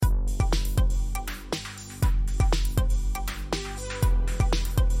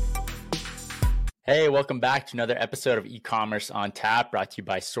Hey, welcome back to another episode of eCommerce on Tap, brought to you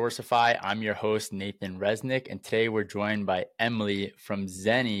by Sourcify. I'm your host, Nathan Resnick, and today we're joined by Emily from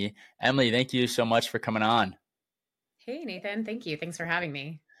Zenni. Emily, thank you so much for coming on. Hey, Nathan. Thank you. Thanks for having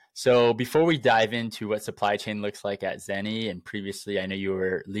me. So before we dive into what supply chain looks like at Zenni, and previously I know you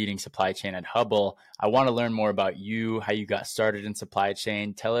were leading supply chain at Hubble, I want to learn more about you, how you got started in supply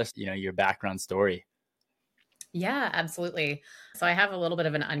chain. Tell us, your background story. Yeah, absolutely. So I have a little bit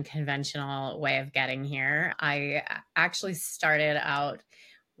of an unconventional way of getting here. I actually started out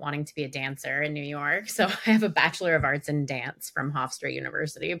wanting to be a dancer in New York. So I have a Bachelor of Arts in Dance from Hofstra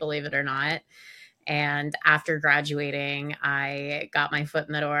University, believe it or not. And after graduating, I got my foot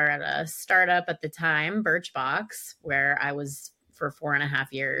in the door at a startup at the time, Birchbox, where I was for 4.5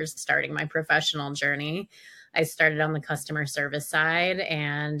 years starting my professional journey. I started on the customer service side.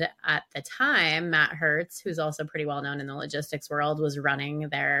 And at the time, Matt Hertz, who's also pretty well known in the logistics world, was running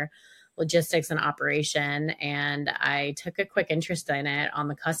their logistics and operation. And I took a quick interest in it on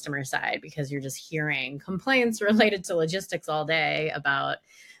the customer side because you're just hearing complaints related to logistics all day about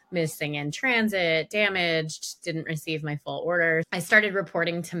missing in transit, damaged, didn't receive my full order. I started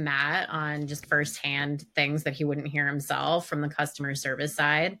reporting to Matt on just firsthand things that he wouldn't hear himself from the customer service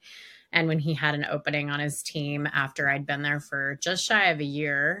side. And when he had an opening on his team after I'd been there for just shy of a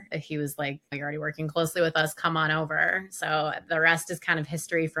year, he was like, "You're already working closely with us. Come on over." So the rest is kind of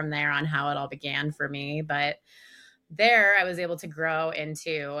history from there on how it all began for me. But there, I was able to grow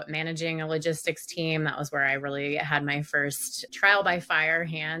into managing a logistics team. That was where I really had my first trial by fire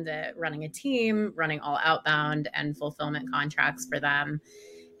hand at running a team, running all outbound and fulfillment contracts for them.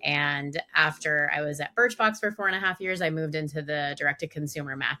 And after I was at Birchbox for 4.5 years, I moved into the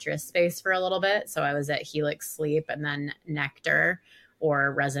direct-to-consumer mattress space for a little bit. So I was at Helix Sleep and then Nectar,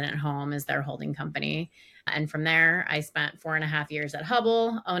 or Resident Home is their holding company. And from there, I spent 4.5 years at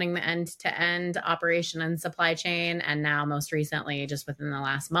Hubble, owning the end-to-end operation and supply chain. And now, most recently, just within the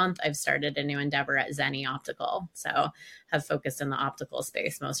last month, I've started a new endeavor at Zenni Optical. So have focused in the optical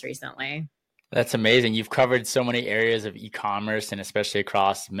space most recently. That's amazing. You've covered so many areas of e-commerce and especially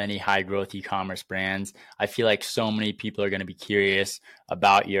across many high growth e-commerce brands. I feel like so many people are going to be curious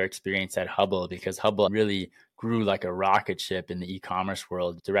about your experience at Hubble because Hubble really grew like a rocket ship in the e-commerce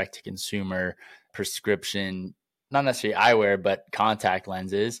world, direct to consumer, prescription, not necessarily eyewear, but contact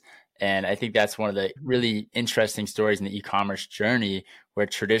lenses. And I think that's one of the really interesting stories in the e-commerce journey where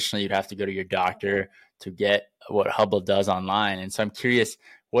traditionally you'd have to go to your doctor to get what Hubble does online. And so I'm curious,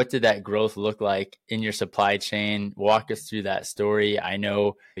 what did that growth look like in your supply chain? Walk us through that story. I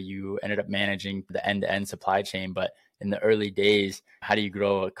know you ended up managing the end-to-end supply chain, but in the early days, how do you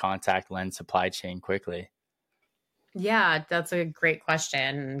grow a contact lens supply chain quickly? Yeah, that's a great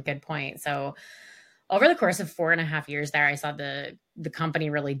question. Good point. So over the course of 4.5 years there, I saw the company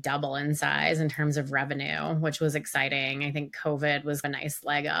really double in size in terms of revenue, which was exciting. I think COVID was a nice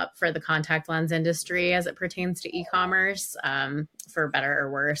leg up for the contact lens industry as it pertains to e-commerce. For better or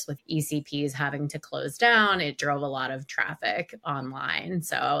worse, with ECPs having to close down, it drove a lot of traffic online.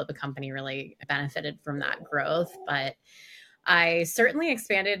 So the company really benefited from that growth. But I certainly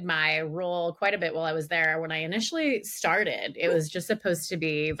expanded my role quite a bit while I was there. When I initially started, it was just supposed to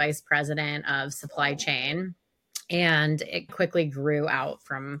be vice president of supply chain. And it quickly grew out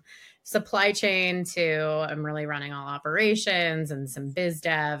from supply chain to I'm really running all operations and some biz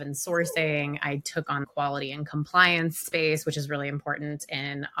dev and sourcing. I took on quality and compliance space, which is really important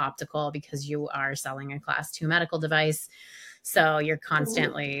in optical because you are selling a class 2 medical device. So you're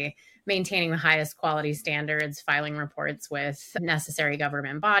constantly maintaining the highest quality standards, filing reports with necessary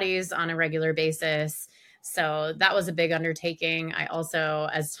government bodies on a regular basis. So that was a big undertaking. I also,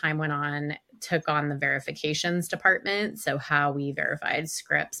 as time went on, took on the verifications department. So how we verified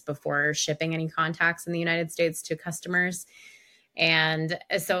scripts before shipping any contacts in the United States to customers. And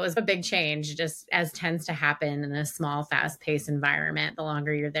so it was a big change, just as tends to happen in a small, fast-paced environment. The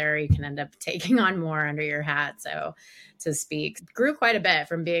longer you're there, you can end up taking on more under your hat, so to speak. Grew quite a bit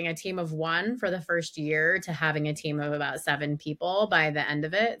from being a team of one for the first year to having a team of about 7 people by the end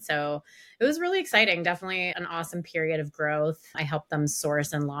of it. So it was really exciting. Definitely an awesome period of growth. I helped them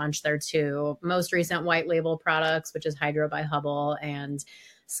source and launch their 2 most recent white label products, which is Hydro by Hubble and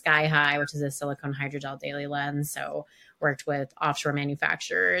Sky High, which is a silicone hydrogel daily lens. So worked with offshore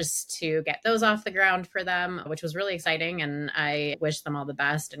manufacturers to get those off the ground for them, which was really exciting. And I wish them all the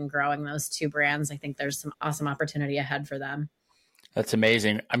best in growing those 2 brands. I think there's some awesome opportunity ahead for them. That's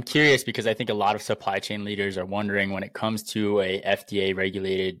amazing. I'm curious because I think a lot of supply chain leaders are wondering when it comes to a FDA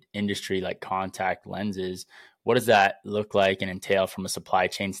regulated industry like contact lenses, What does that look like and entail from a supply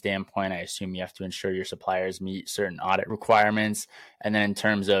chain standpoint? I assume you have to ensure your suppliers meet certain audit requirements. And then in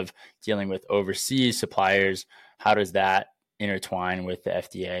terms of dealing with overseas suppliers, how does that intertwine with the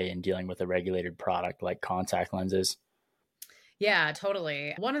FDA and dealing with a regulated product like contact lenses? Yeah,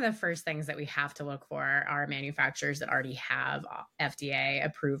 totally. One of the first things that we have to look for are manufacturers that already have FDA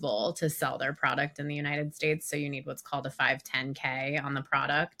approval to sell their product in the United States. So you need what's called a 510K on the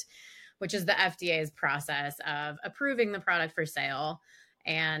product, which is the FDA's process of approving the product for sale.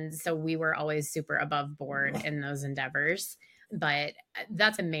 And so we were always super above board in those endeavors. But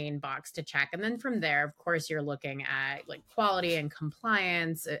that's a main box to check. And then from there, of course, you're looking at like quality and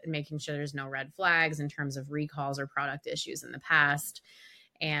compliance, making sure there's no red flags in terms of recalls or product issues in the past.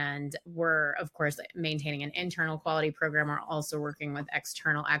 And we're, of course, maintaining an internal quality program. We're also working with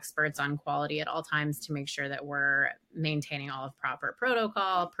external experts on quality at all times to make sure that we're maintaining all of proper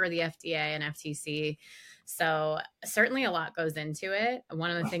protocol per the FDA and FTC. So certainly a lot goes into it. One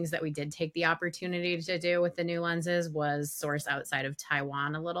of the things that we did take the opportunity to do with the new lenses was source outside of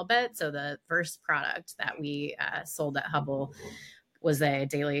Taiwan a little bit. So the first product that we sold at Hubble was a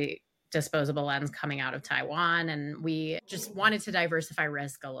daily disposable lens coming out of Taiwan. And we just wanted to diversify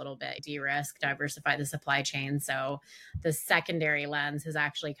risk a little bit, de-risk, diversify the supply chain. So the secondary lens is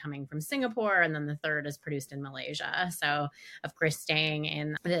actually coming from Singapore. And then the third is produced in Malaysia. So of course, staying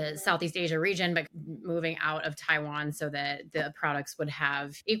in the Southeast Asia region, but moving out of Taiwan so that the products would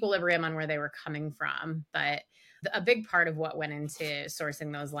have equilibrium on where they were coming from. But a big part of what went into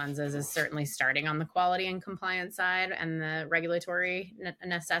sourcing those lenses is certainly starting on the quality and compliance side and the regulatory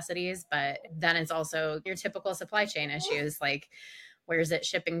necessities. But then it's also your typical supply chain issues like, where's it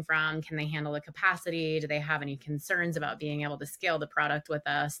shipping from? Can they handle the capacity? Do they have any concerns about being able to scale the product with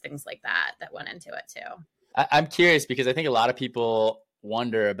us? Things like that went into it too. I'm curious because I think a lot of people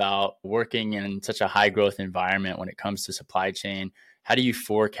wonder about working in such a high growth environment when it comes to supply chain. How do you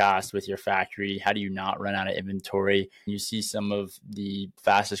forecast with your factory? How do you not run out of inventory? You see some of the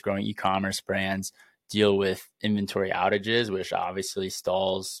fastest growing e-commerce brands deal with inventory outages, which obviously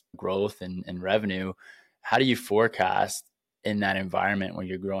stalls growth and revenue. How do you forecast in that environment when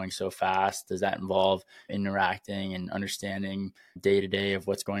you're growing so fast? Does that involve interacting and understanding day to day of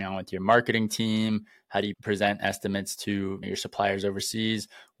what's going on with your marketing team? How do you present estimates to your suppliers overseas?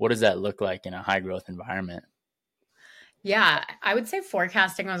 What does that look like in a high growth environment? Yeah, I would say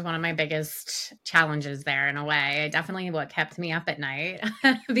forecasting was one of my biggest challenges there in a way. Definitely what kept me up at night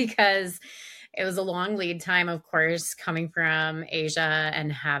because it was a long lead time, of course, coming from Asia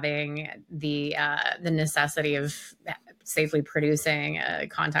and having the necessity of safely producing a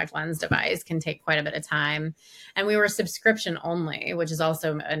contact lens device can take quite a bit of time. And we were subscription only, which is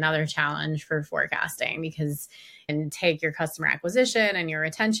also another challenge for forecasting because you can take your customer acquisition and your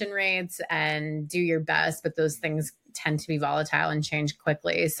retention rates and do your best, but those things tend to be volatile and change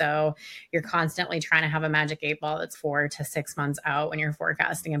quickly. So you're constantly trying to have a magic 8 ball that's 4 to 6 months out when you're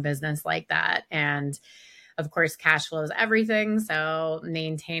forecasting a business like that. And of course, cash flow is everything. So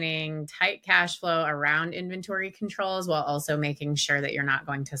maintaining tight cash flow around inventory controls while also making sure that you're not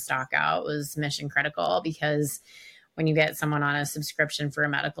going to stock out was mission critical because when you get someone on a subscription for a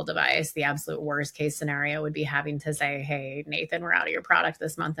medical device, the absolute worst case scenario would be having to say, hey, Nathan, we're out of your product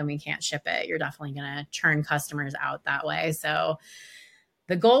this month and we can't ship it. You're definitely going to churn customers out that way. So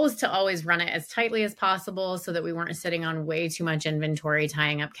the goal was to always run it as tightly as possible so that we weren't sitting on way too much inventory,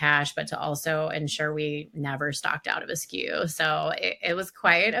 tying up cash, but to also ensure we never stocked out of a SKU. So it was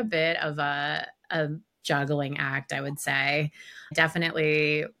quite a bit of a juggling act, I would say.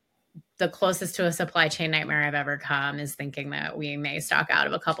 Definitely the closest to a supply chain nightmare I've ever come is thinking that we may stock out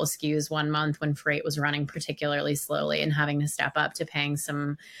of a couple SKUs one month when freight was running particularly slowly and having to step up to paying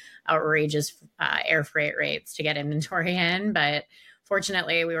some outrageous air freight rates to get inventory in. But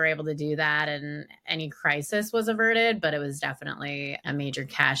fortunately, we were able to do that and any crisis was averted, but it was definitely a major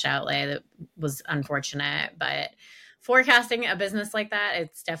cash outlay that was unfortunate. But forecasting a business like that,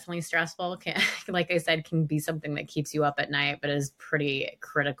 it's definitely stressful. Like I said, can be something that keeps you up at night, but is pretty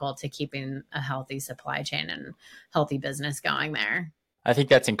critical to keeping a healthy supply chain and healthy business going there. I think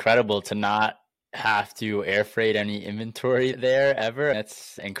that's incredible to not have to air freight any inventory there ever.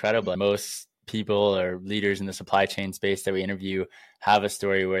 That's incredible. Most people or leaders in the supply chain space that we interview have a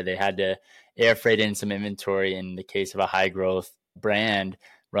story where they had to air freight in some inventory in the case of a high growth brand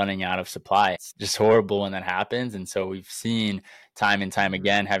running out of supply. It's just horrible when that happens. And so we've seen time and time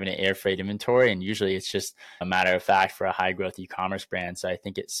again having to air freight inventory. And usually it's just a matter of fact for a high growth e-commerce brand. So I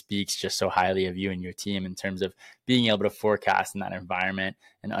think it speaks just so highly of you and your team in terms of being able to forecast in that environment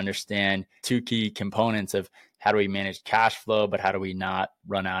and understand two key components of how do we manage cash flow, but how do we not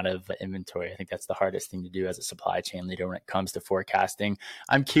run out of inventory? I think that's the hardest thing to do as a supply chain leader when it comes to forecasting.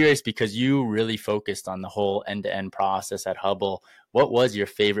 I'm curious because you really focused on the whole end-to-end process at Hubble. What was your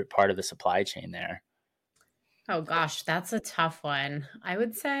favorite part of the supply chain there? Oh gosh, that's a tough one. I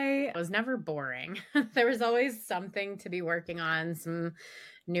would say it was never boring. There was always something to be working on, some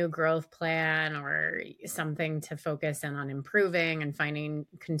new growth plan or something to focus in on improving and finding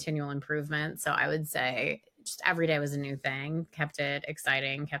continual improvement. So I would say just every day was a new thing, kept it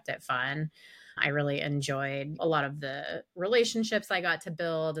exciting, kept it fun. I really enjoyed a lot of the relationships I got to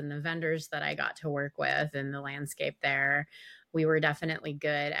build and the vendors that I got to work with and the landscape there. We were definitely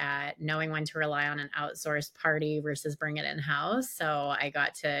good at knowing when to rely on an outsourced party versus bring it in house. So I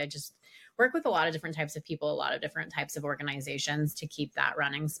got to just work with a lot of different types of people, a lot of different types of organizations to keep that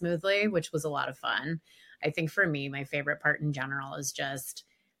running smoothly, which was a lot of fun. I think for me, my favorite part in general is just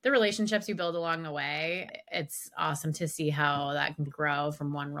the relationships you build along the way. It's awesome to see how that can grow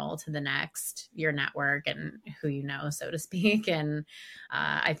from one role to the next, your network and who you know, so to speak. And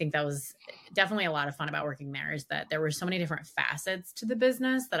I think that was definitely a lot of fun about working there, is that there were so many different facets to the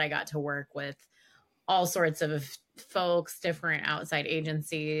business that I got to work with all sorts of folks, different outside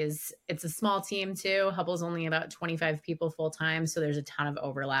agencies. It's a small team too. Hubble's only about 25 people full time. So there's a ton of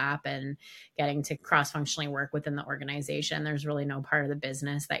overlap, and getting to cross functionally work within the organization. There's really no part of the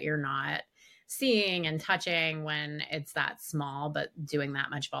business that you're not seeing and touching when it's that small, but doing that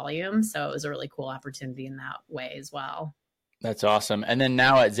much volume. So it was a really cool opportunity in that way as well. That's awesome. And then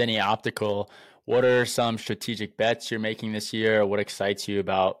now at Zenni Optical, what are some strategic bets you're making this year? What excites you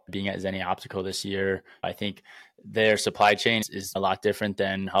about being at Zenni Optical this year? I think their supply chain is a lot different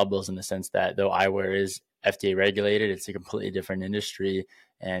than Hubble's in the sense that though eyewear is FDA regulated, it's a completely different industry.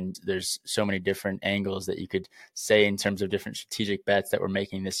 And there's so many different angles that you could say in terms of different strategic bets that we're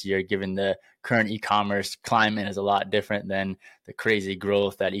making this year, given the current e-commerce climate is a lot different than the crazy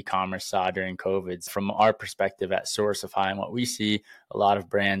growth that e-commerce saw during COVID. From our perspective at Sourcify and what we see, a lot of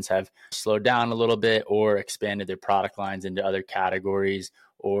brands have slowed down a little bit or expanded their product lines into other categories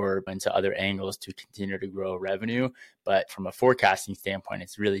or into other angles to continue to grow revenue. But from a forecasting standpoint,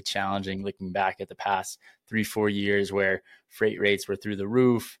 it's really challenging looking back at the past 3-4 years where freight rates were through the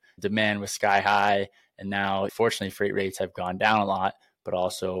roof, demand was sky high. And now, fortunately, freight rates have gone down a lot, but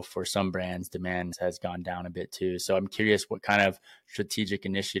also for some brands, demand has gone down a bit too. So I'm curious, what kind of strategic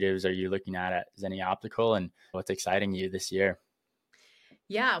initiatives are you looking at Zenni Optical and what's exciting you this year?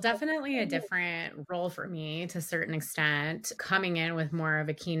 Yeah, definitely a different role for me to a certain extent, coming in with more of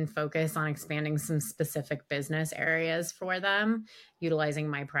a keen focus on expanding some specific business areas for them, utilizing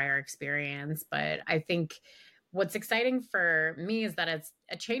my prior experience. But I think what's exciting for me is that it's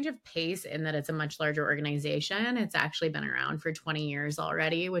a change of pace in that it's a much larger organization. It's actually been around for 20 years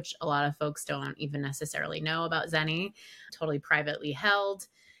already, which a lot of folks don't even necessarily know about Zenni, totally privately held.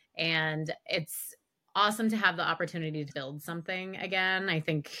 And it's awesome to have the opportunity to build something again. I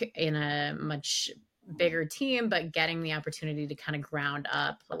think in a much bigger team, but getting the opportunity to kind of ground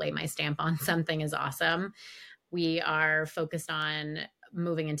up, lay my stamp on something is awesome. We are focused on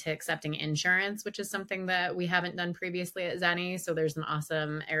moving into accepting insurance, which is something that we haven't done previously at Zenni. So there's an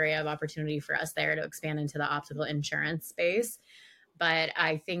awesome area of opportunity for us there to expand into the optical insurance space. But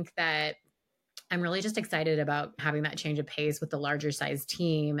I think that I'm really just excited about having that change of pace with the larger size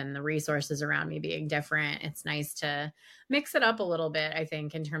team and the resources around me being different. It's nice to mix it up a little bit, I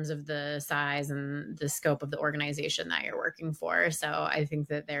think, in terms of the size and the scope of the organization that you're working for. So I think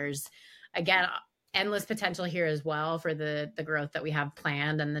that there's, again, endless potential here as well for the growth that we have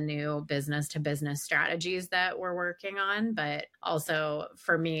planned and the new business to business strategies that we're working on. But also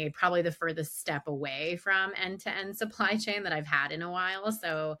for me, probably the furthest step away from end to end supply chain that I've had in a while.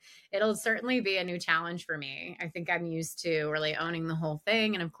 So it'll certainly be a new challenge for me. I think I'm used to really owning the whole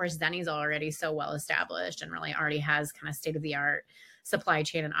thing. And of course, Zenni's already so well established and really already has kind of state of the art supply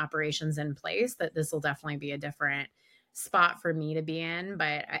chain and operations in place that this will definitely be a different spot for me to be in.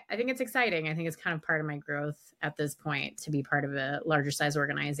 But I think it's exciting. I think it's kind of part of my growth at this point to be part of a larger size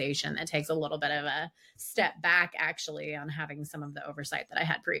organization that takes a little bit of a step back actually on having some of the oversight that I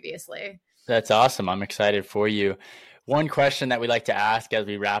had previously. That's awesome. I'm excited for you. One question that we like to ask as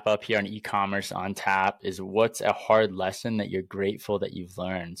we wrap up here on e-commerce on tap is, what's a hard lesson that you're grateful that you've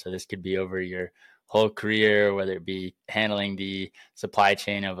learned? So this could be over your whole career, whether it be handling the supply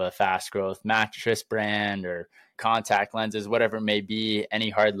chain of a fast growth mattress brand or contact lenses, whatever it may be. Any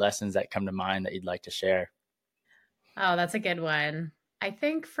hard lessons that come to mind that you'd like to share? Oh, that's a good one. I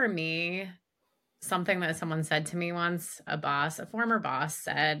think for me, something that someone said to me once, a former boss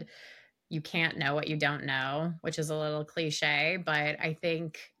said, you can't know what you don't know, which is a little cliche, but I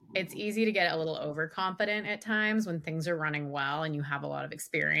think it's easy to get a little overconfident at times when things are running well and you have a lot of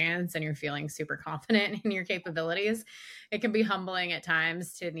experience and you're feeling super confident in your capabilities. It can be humbling at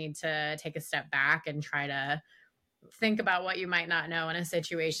times to need to take a step back and try to think about what you might not know in a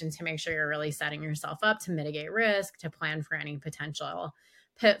situation to make sure you're really setting yourself up to mitigate risk, to plan for any potential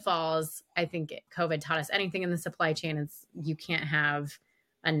pitfalls. I think COVID taught us anything in the supply chain. You can't have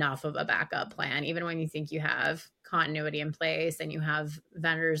enough of a backup plan, even when you think you have continuity in place and you have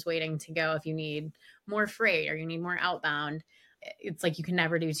vendors waiting to go if you need more freight or you need more outbound. It's like you can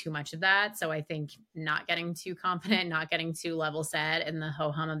never do too much of that. So I think not getting too confident, not getting too level set in the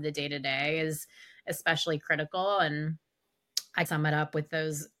ho hum of the day to day is especially critical. And I sum it up with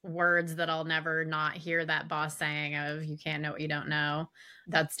those words that I'll never not hear that boss saying of you can't know what you don't know.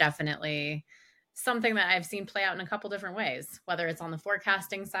 That's definitely something that I've seen play out in a couple different ways, whether it's on the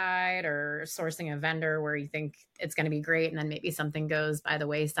forecasting side or sourcing a vendor where you think it's going to be great and then maybe something goes by the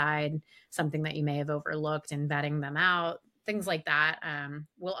wayside, something that you may have overlooked and vetting them out. Things like that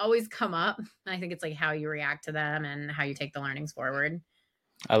will always come up. And I think it's like how you react to them and how you take the learnings forward.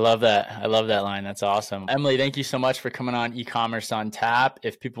 I love that. I love that line. That's awesome. Emily, thank you so much for coming on eCommerce on Tap.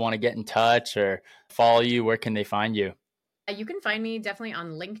 If people want to get in touch or follow you, where can they find you? You can find me definitely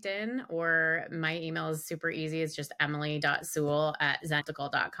on LinkedIn, or my email is super easy. It's just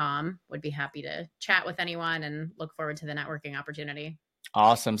emily.sewell@zennioptical.com. Would be happy to chat with anyone and look forward to the networking opportunity.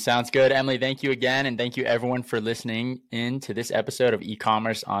 Awesome. Sounds good. Emily, thank you again. And thank you everyone for listening in to this episode of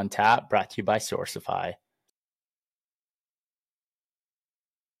eCommerce on Tap, brought to you by Sourcify.